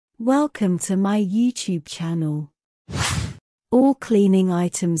Welcome to my YouTube channel. All cleaning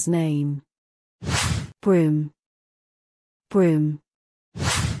items name: broom, broom,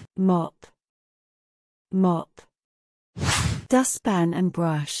 mop, mop, dustpan and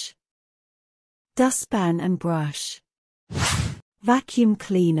brush, dustpan and brush, vacuum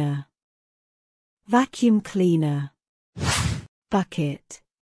cleaner, vacuum cleaner, bucket,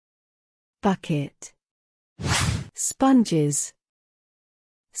 bucket, sponges,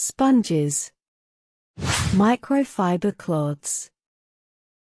 sponges, microfiber cloths,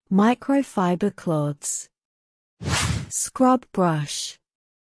 microfiber cloths, scrub brush,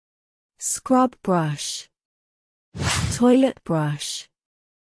 scrub brush, toilet brush,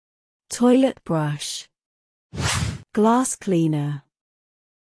 toilet brush, glass cleaner,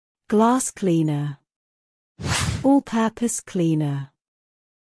 glass cleaner, all-purpose cleaner,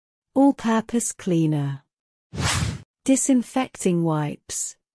 all-purpose cleaner, disinfecting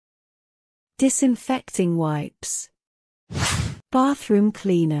wipes, disinfecting wipes, bathroom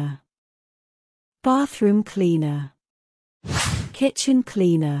cleaner, bathroom cleaner, kitchen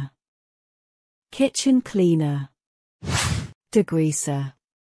cleaner, kitchen cleaner, degreaser,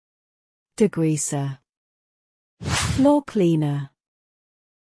 degreaser, floor cleaner,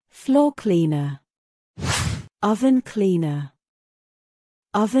 floor cleaner, oven cleaner,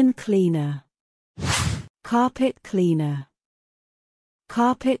 oven cleaner, carpet cleaner,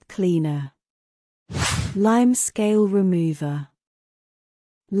 carpet cleaner, lime scale remover,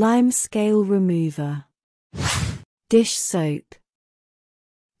 lime scale remover, dish soap,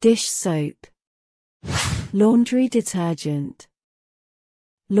 dish soap, laundry detergent,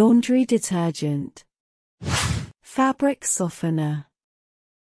 laundry detergent, fabric softener,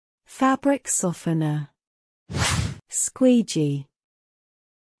 fabric softener, squeegee,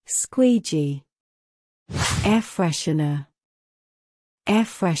 squeegee, air freshener, air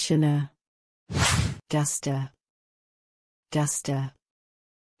freshener, duster, duster,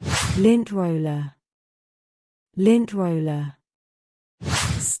 lint roller, lint roller,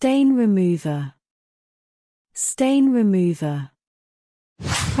 stain remover, stain remover,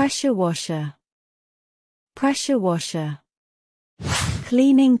 pressure washer, pressure washer,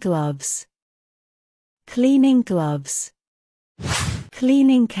 cleaning gloves, cleaning gloves,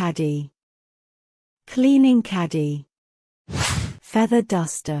 cleaning caddy, cleaning caddy, feather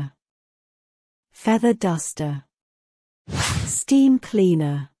duster, feather duster, steam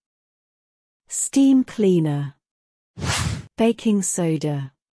cleaner, steam cleaner, baking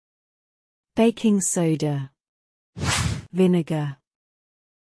soda, baking soda, vinegar,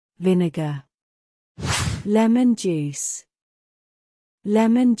 vinegar, lemon juice,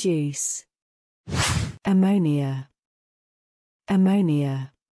 lemon juice, ammonia,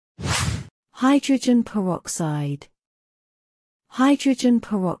 ammonia, hydrogen peroxide, hydrogen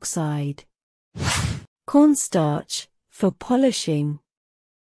peroxide, cornstarch for polishing,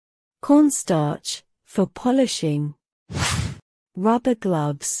 cornstarch for polishing, rubber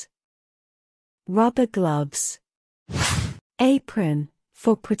gloves, rubber gloves, apron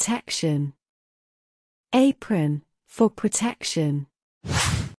for protection, apron for protection,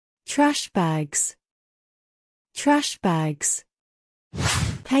 trash bags, trash bags,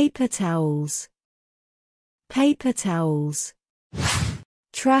 paper towels, paper towels,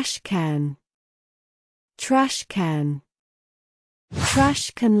 trash can, trash can,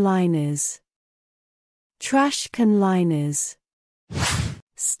 trash can liners, trash can liners,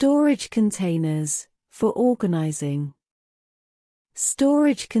 storage containers for organizing,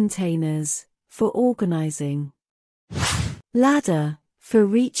 storage containers for organizing, ladder for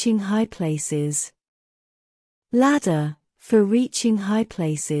reaching high places, ladder for reaching high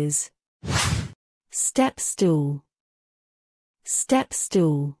places, step stool, step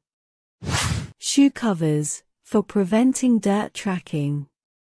stool, shoe covers for preventing dirt tracking,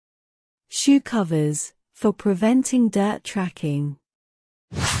 shoe covers for preventing dirt tracking,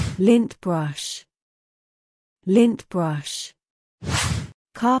 lint brush, lint brush,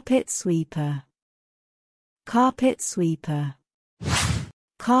 carpet sweeper, carpet sweeper,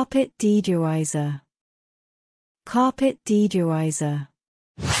 carpet deodorizer, carpet deodorizer,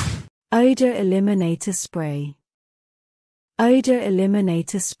 odor eliminator spray, odor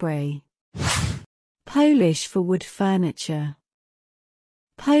eliminator spray, polish for wood furniture,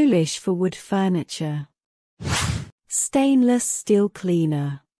 polish for wood furniture, stainless steel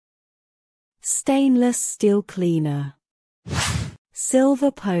cleaner, stainless steel cleaner, silver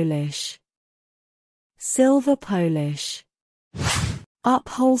polish, silver polish,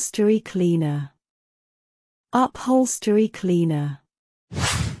 upholstery cleaner, upholstery cleaner,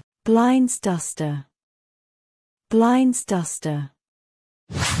 blinds duster, blinds duster,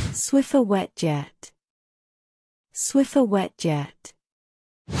 Swiffer wet-jet. Swiffer wet-jet.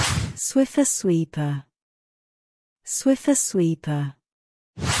 Swiffer sweeper. Swiffer sweeper.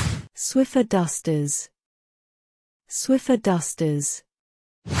 Swiffer dusters. Swiffer dusters.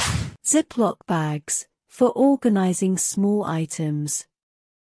 Ziploc bags, for organizing small items.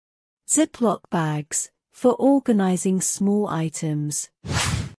 Ziploc bags, for organizing small items.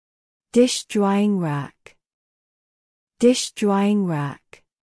 Dish drying rack. Dish drying rack.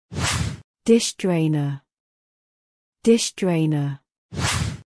 Dish drainer. Dish drainer.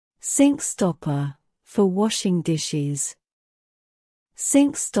 Sink stopper, for washing dishes.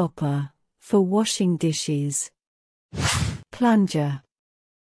 Sink stopper, for washing dishes. Plunger.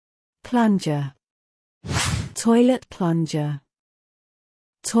 Plunger. Toilet plunger.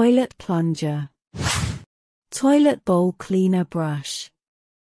 Toilet plunger. Toilet bowl cleaner brush.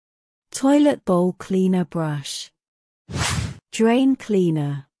 Toilet bowl cleaner brush. Drain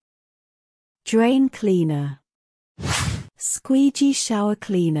cleaner. Drain cleaner. Squeegee shower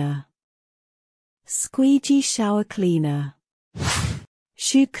cleaner. Squeegee shower cleaner.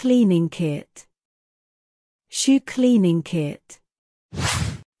 Shoe cleaning kit. Shoe cleaning kit.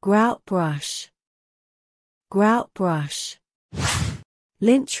 Grout brush. Grout brush.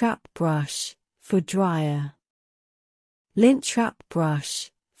 Lint trap brush, for dryer. Lint trap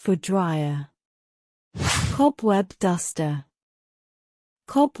brush, for dryer. Cobweb duster.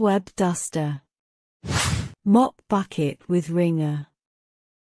 Cobweb duster. Mop bucket with wringer.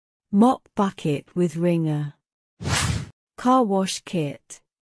 Mop bucket with wringer. Car wash kit.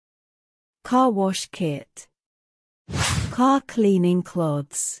 Car wash kit. Car cleaning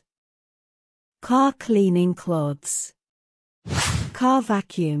cloths. Car cleaning cloths. Car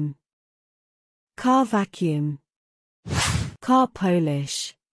vacuum. Car vacuum. Car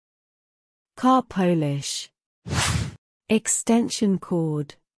polish. Car polish. Extension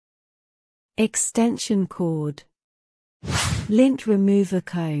cord. Extension cord. Lint remover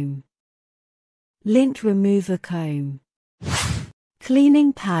comb. Lint remover comb.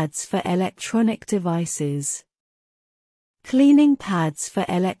 Cleaning pads for electronic devices. Cleaning pads for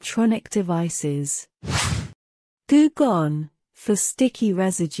electronic devices. Goo Gone, for sticky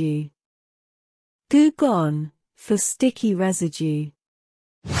residue. Goo Gone, for sticky residue.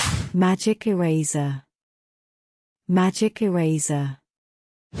 Magic eraser. Magic eraser.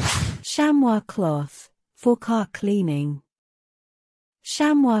 Chamois cloth, for car cleaning.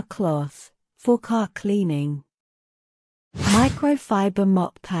 Chamois cloth, for car cleaning. Microfiber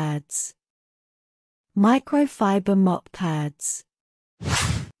mop pads. Microfiber mop pads.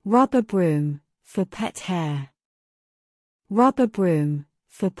 Rubber broom, for pet hair. Rubber broom,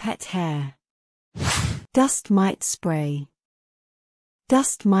 for pet hair. Dust mite spray.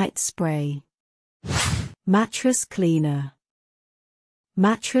 Dust mite spray. Mattress cleaner.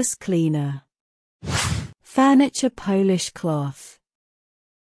 Mattress cleaner. Furniture polish cloth.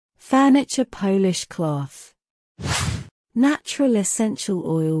 Furniture polish cloth. Natural essential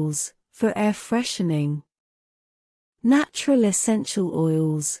oils, for air freshening. Natural essential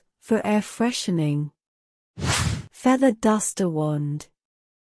oils, for air freshening. Feather duster wand.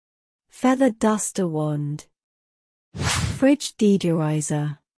 Feather duster wand. Fridge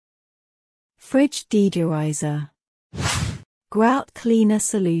deodorizer. Fridge deodorizer. Grout cleaner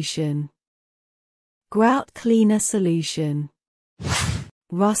solution. Grout cleaner solution.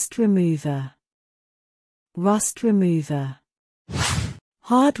 Rust remover. Rust remover.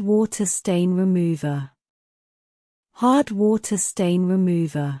 Hard water stain remover. Hard water stain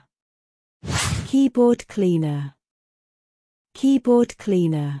remover. Keyboard cleaner. Keyboard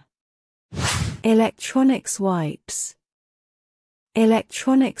cleaner. Electronics wipes.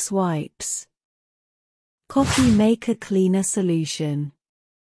 Electronics wipes. Coffee maker cleaner solution.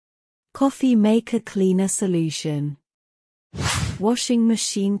 Coffee maker cleaner solution. Washing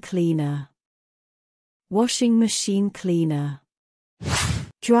machine cleaner. Washing machine cleaner.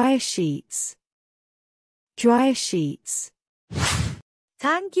 Dryer sheets. Dryer sheets.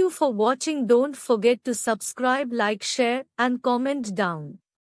 Thank you for watching. Don't forget to subscribe, like, share, and comment down.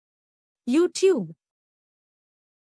 YouTube.